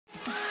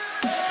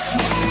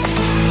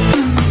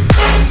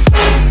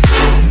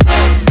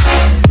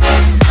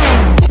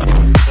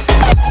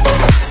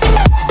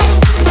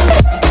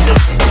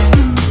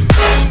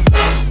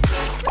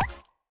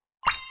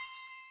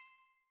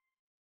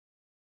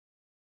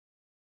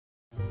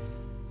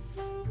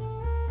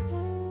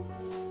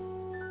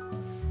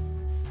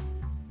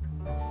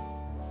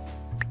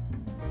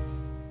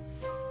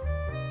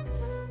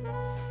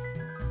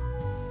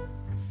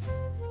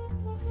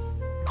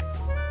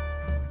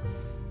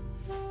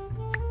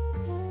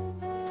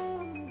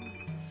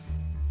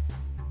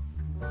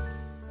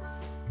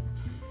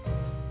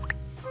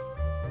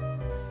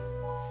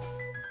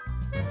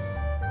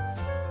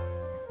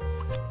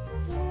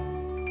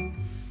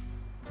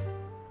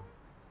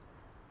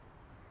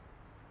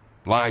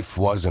Life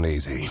wasn't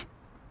easy.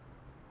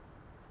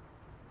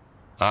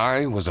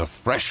 I was a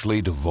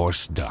freshly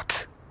divorced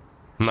duck,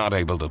 not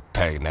able to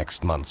pay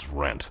next month's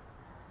rent.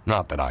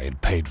 Not that I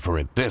had paid for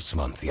it this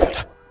month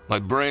yet. My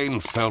brain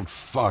felt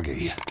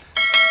foggy,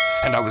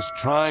 and I was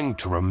trying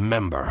to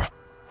remember,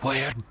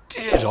 where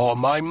did all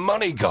my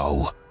money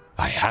go?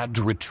 I had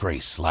to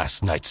retrace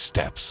last night's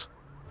steps.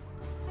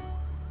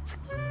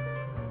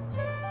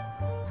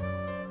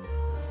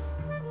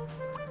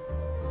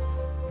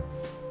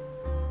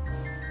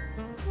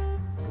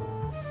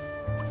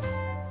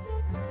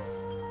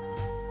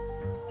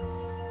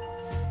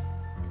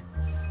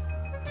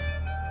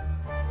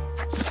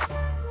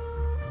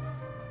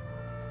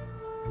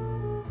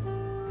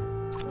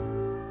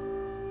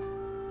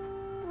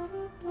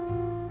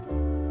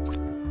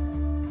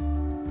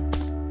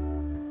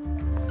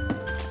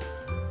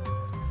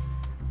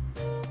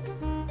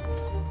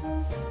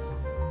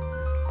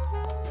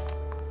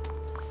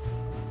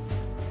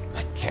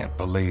 I can't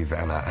believe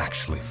Anna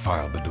actually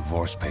filed the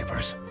divorce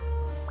papers.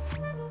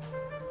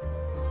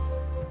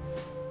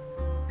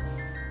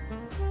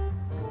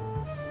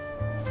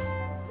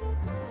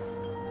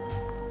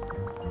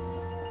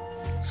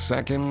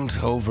 Second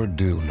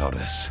overdue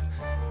notice.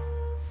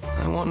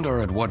 I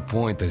wonder at what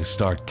point they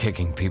start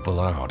kicking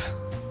people out.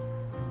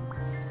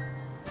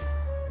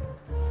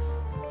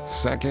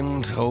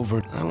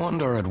 I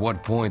wonder at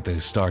what point they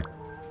start...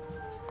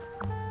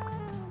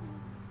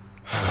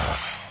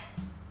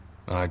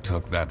 I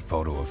took that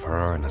photo of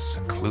her in a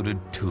secluded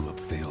tulip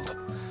field.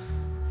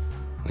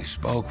 We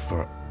spoke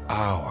for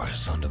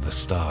hours under the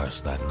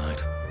stars that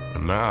night.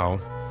 And now,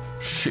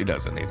 she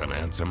doesn't even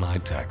answer my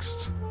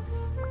texts.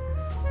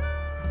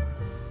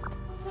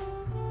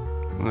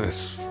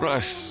 This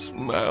fresh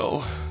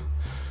smell.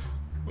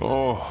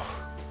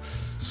 Oh,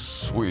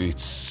 sweet,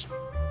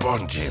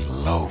 spongy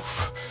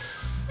loaf.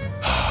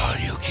 Oh,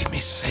 you keep me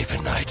safe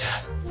at night.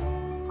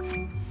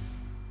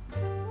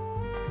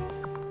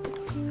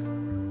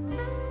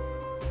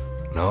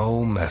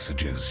 No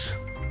messages.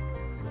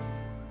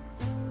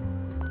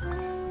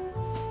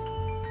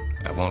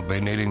 I won't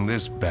be needing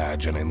this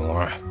badge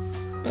anymore.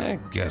 I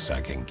guess I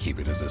can keep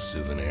it as a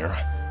souvenir.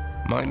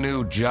 My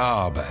new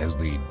job as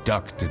the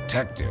duck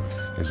detective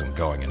isn't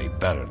going any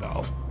better,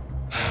 though.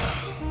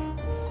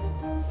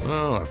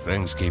 Well, if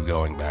things keep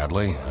going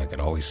badly, I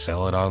can always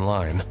sell it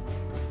online.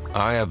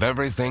 I have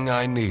everything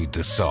I need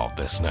to solve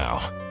this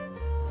now.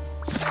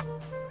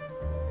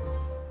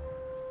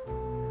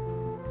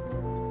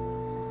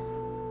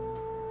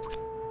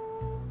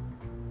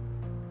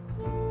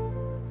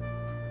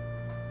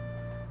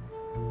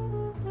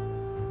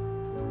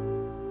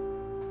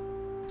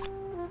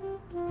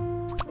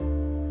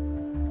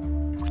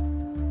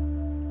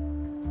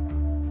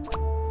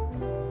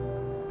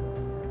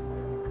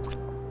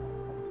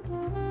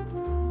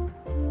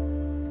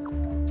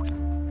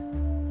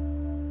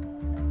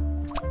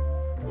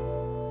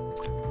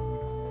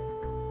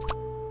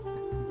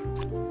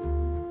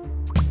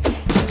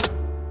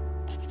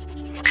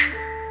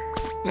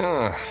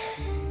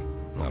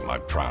 Not my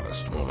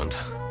proudest moment,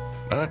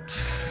 but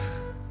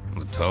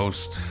the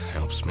toast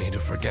helps me to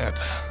forget.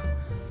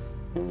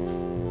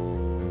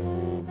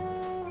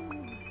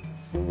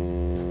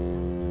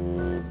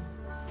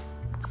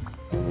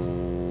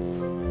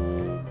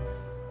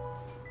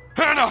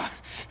 Anna!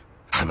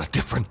 I'm a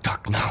different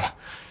duck now.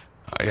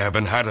 I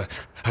haven't had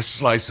a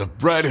slice of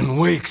bread in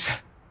weeks.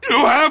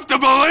 You have to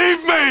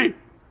believe me!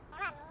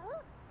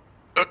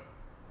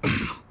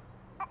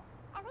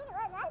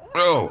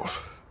 Oh.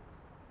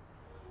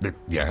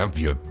 Yeah,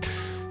 you're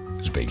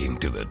speaking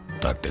to the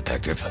duck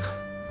detective.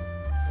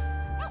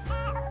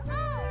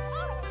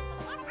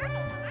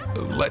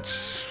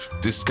 Let's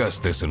discuss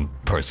this in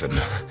person.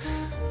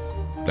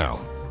 I'll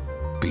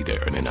be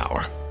there in an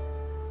hour.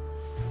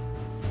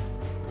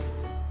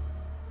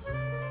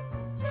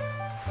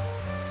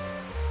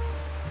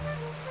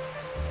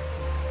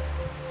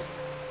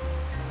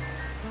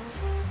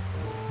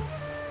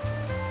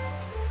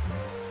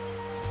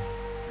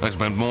 I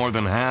spent more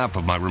than half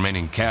of my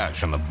remaining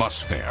cash on the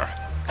bus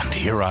fare, and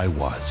here I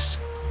was,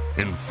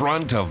 in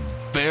front of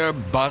Bear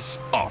Bus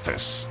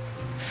Office.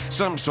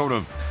 Some sort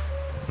of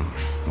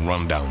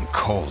rundown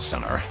call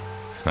center.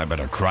 I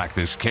better crack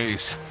this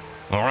case,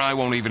 or I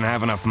won't even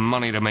have enough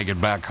money to make it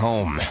back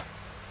home.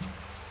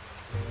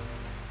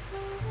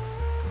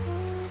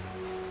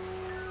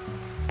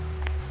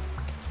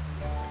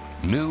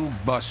 New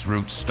bus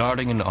route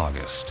starting in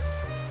August.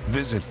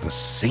 Visit the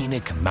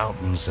scenic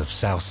mountains of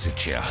South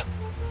Sitcha.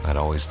 I'd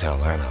always tell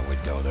Anna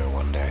we'd go there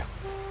one day.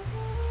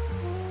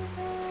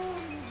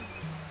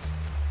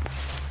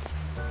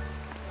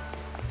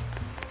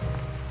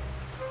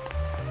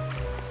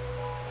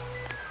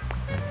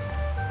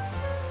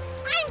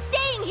 I'm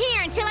staying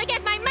here until I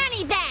get my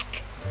money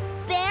back!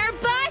 Bear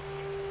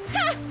bus?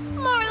 Huh,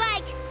 more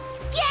like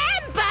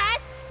scam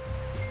bus!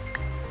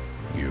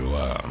 You,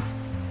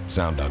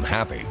 sound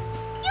unhappy.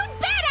 You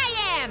bet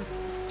I am!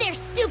 Their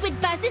stupid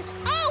buses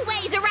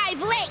always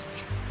arrive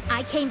late!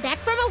 I came back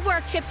from a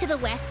work trip to the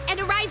west and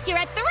arrived here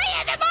at 3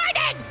 in the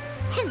morning!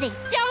 And they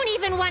don't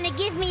even want to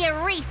give me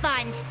a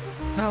refund.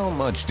 How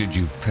much did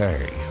you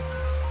pay?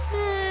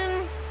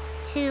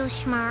 2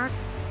 schmark.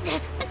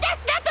 But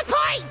that's not the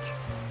point!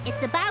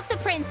 It's about the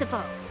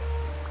principle.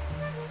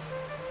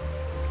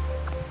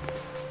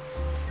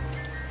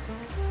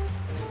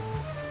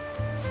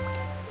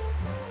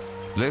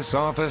 This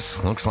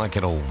office looks like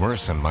it'll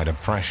worsen my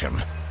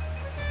depression.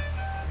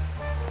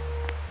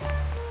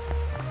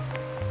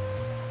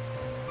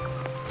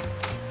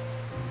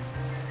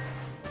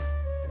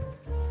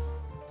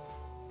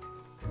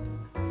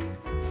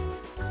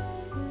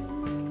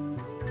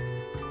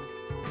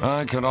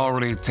 I could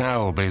already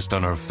tell based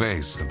on her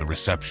face that the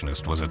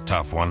receptionist was a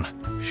tough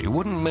one. She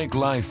wouldn't make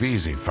life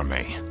easy for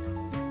me.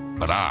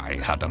 But I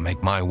had to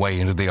make my way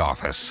into the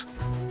office.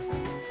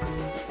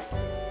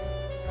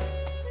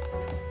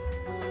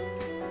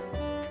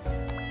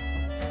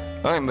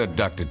 I'm the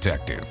duck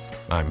detective.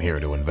 I'm here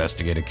to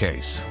investigate a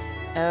case.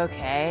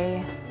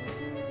 Okay.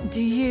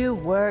 Do you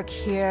work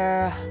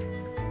here?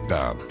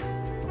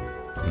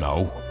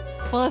 No.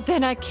 Well,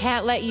 then I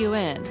can't let you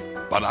in.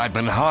 But I've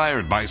been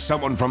hired by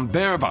someone from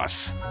their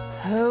bus.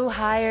 Who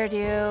hired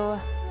you?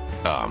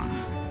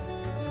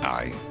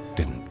 I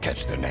didn't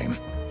catch their name.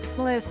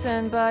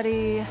 Listen,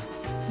 buddy.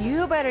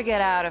 You better get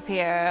out of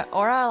here,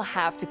 or I'll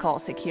have to call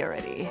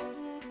security.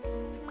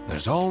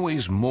 There's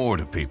always more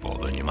to people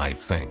than you might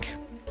think.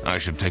 I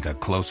should take a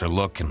closer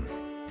look and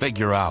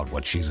figure out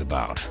what she's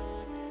about.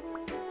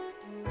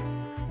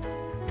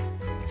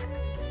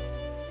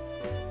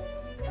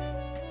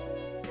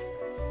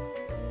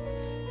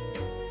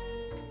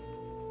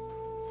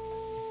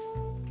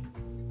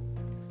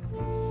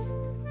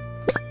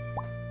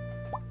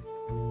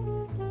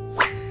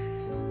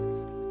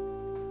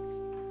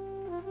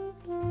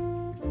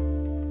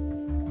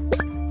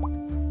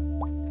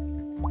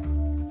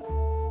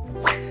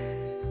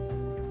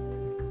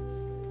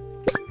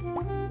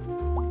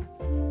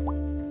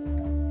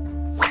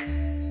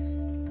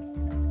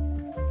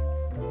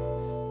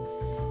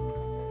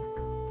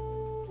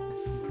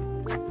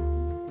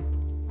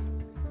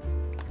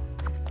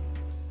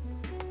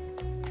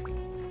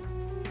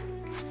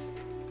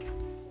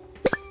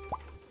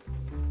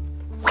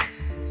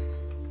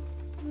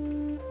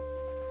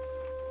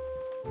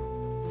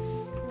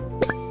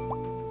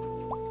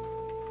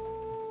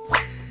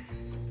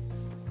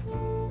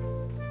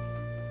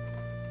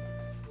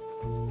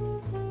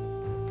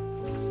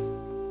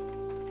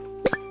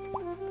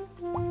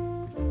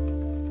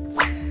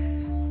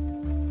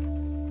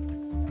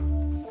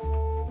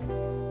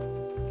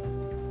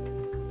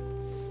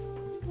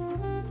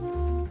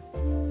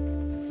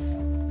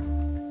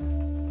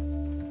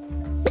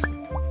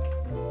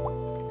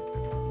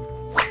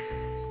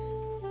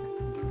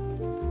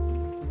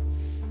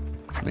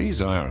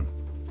 These are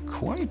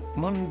quite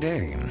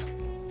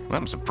mundane.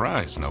 I'm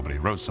surprised nobody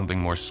wrote something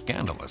more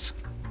scandalous.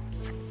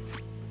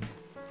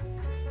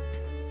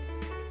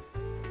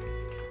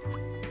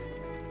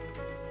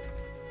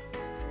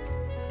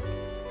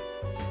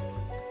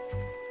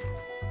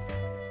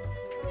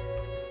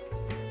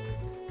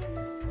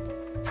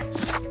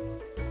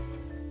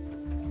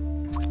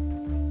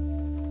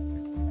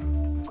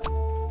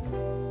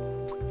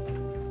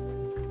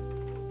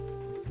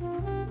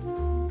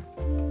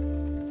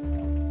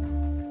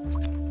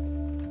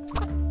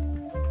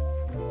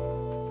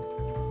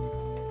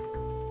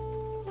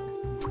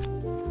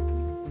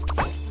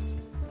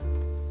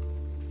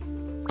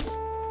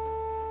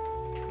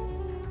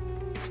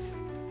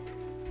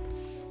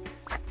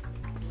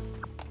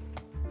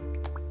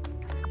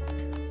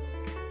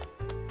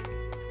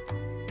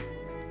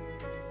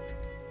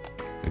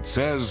 It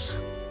says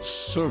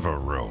server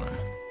room.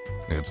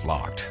 It's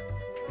locked.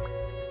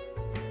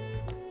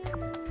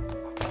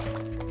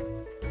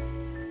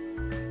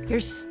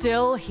 You're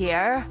still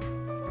here?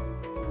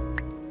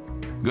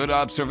 Good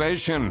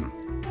observation,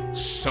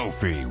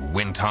 Sophie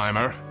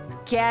Windheimer.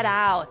 Get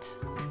out.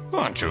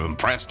 Aren't you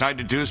impressed I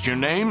deduced your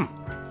name?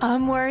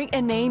 I'm wearing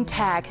a name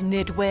tag,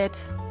 nitwit.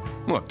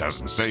 Well, it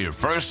doesn't say your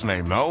first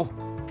name, though.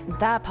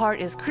 That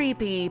part is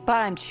creepy, but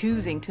I'm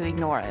choosing to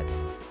ignore it.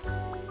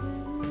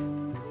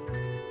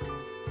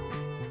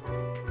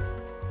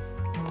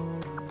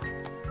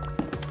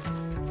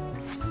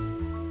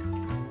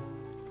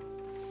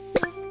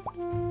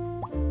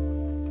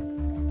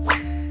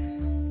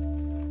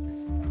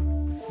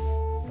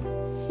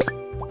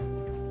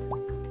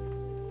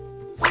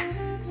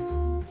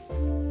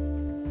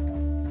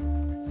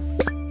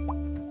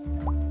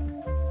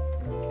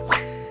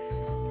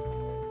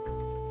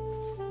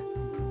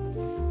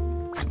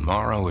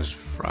 Tomorrow is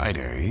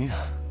Friday.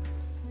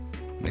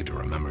 Need to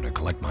remember to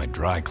collect my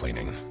dry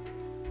cleaning.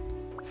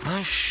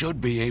 I should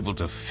be able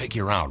to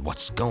figure out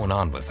what's going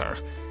on with her.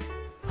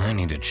 I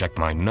need to check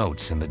my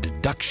notes in the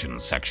deduction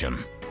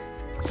section.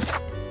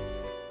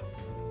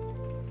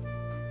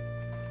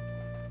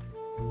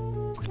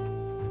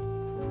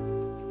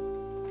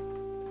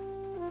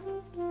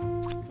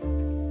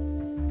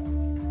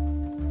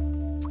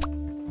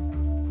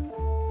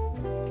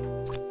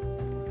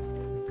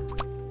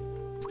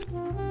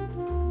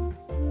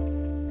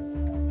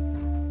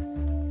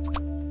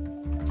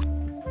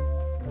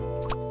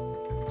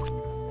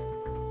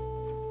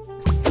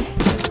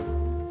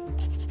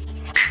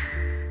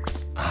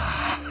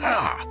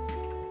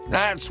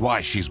 That's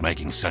why she's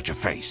making such a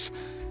face.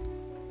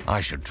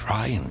 I should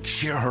try and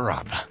cheer her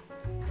up.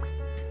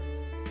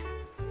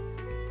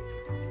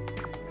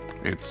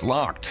 It's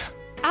locked.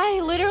 I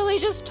literally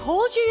just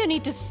told you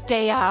need to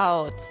stay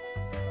out.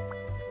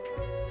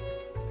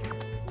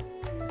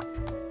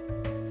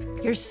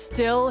 You're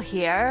still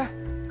here?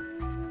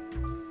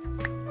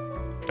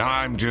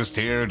 I'm just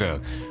here to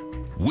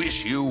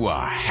wish you a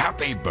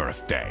happy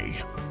birthday.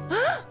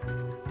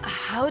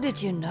 How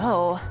did you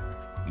know?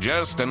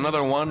 Just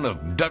another one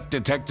of Duck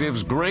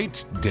Detective's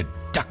great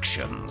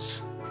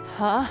deductions.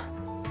 Huh?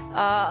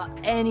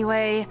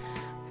 Anyway,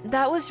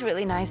 that was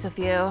really nice of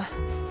you.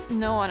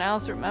 No one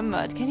else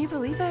remembered. Can you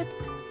believe it?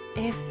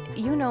 If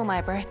you know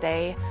my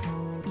birthday,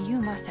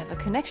 you must have a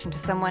connection to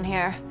someone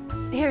here.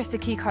 Here's the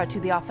key card to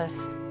the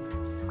office.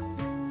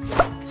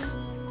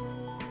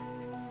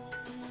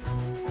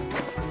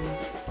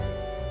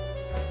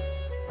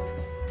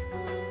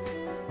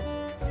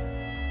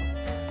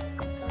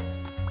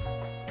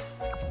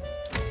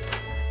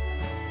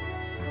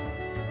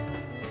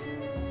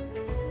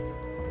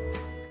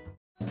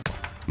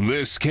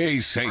 This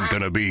case ain't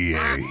gonna be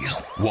a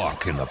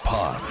walk in the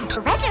pond.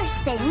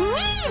 Redderson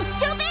needs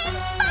to be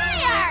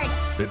fired!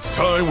 It's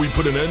time we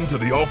put an end to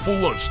the awful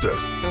lunch debt.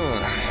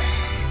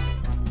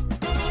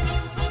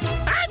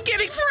 I'm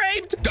getting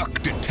framed!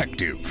 Duck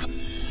Detective,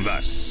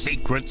 the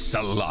Secret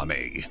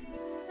Salami.